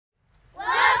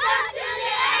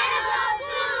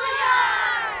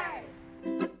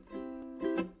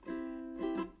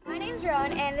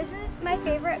everyone, and this is my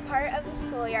favorite part of the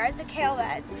schoolyard, the kale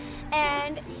beds.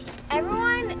 And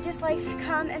everyone just likes to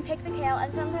come and pick the kale,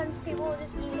 and sometimes people will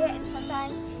just eat it, and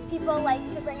sometimes people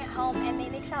like to bring it home and they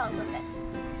make salads with it.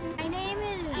 My name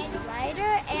is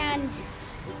Ryder, and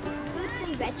fruits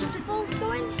and vegetables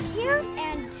go in here,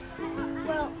 and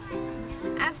well,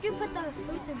 after you put the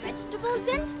fruits and vegetables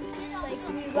in, like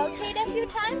we rotate a few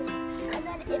times, and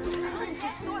then it turns into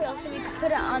soil so we can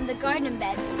put it on the garden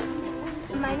beds.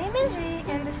 My name is Ree,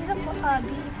 and this is a bee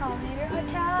pollinator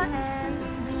hotel, and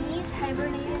bees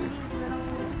hibernate in these little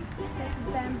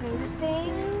bamboo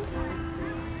things,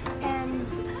 and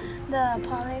the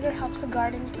pollinator helps the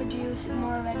garden produce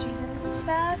more veggies and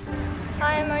stuff.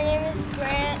 Hi, my name is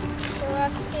Grant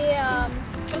Borowski.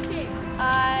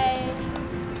 I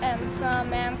am from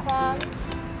Mamquam,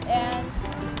 and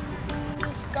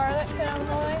this garlic that I'm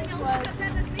growing was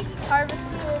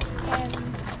harvested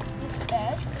in this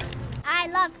bed. I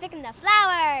love picking the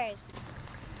flowers.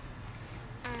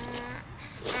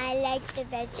 I like the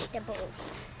vegetables.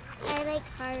 I like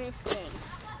harvesting.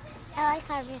 I like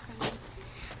harvesting.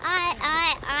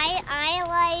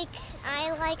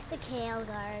 I like the kale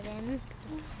garden.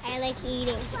 I like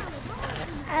eating.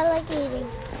 I like eating.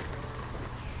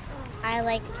 I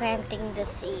like planting the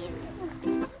seeds.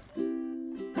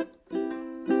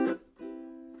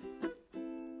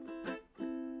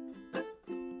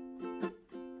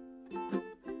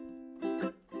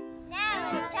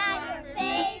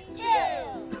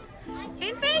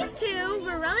 In phase 2,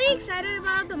 we're really excited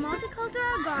about the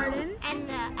multicultural garden And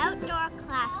the outdoor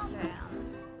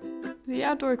classroom. The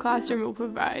outdoor classroom will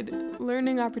provide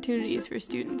learning opportunities for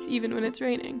students even when it's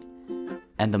raining.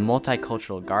 And the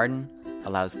multicultural garden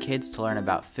allows kids to learn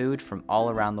about food from all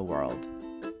around the world.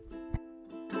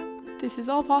 This is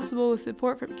all possible with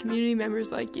support from community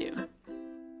members like you.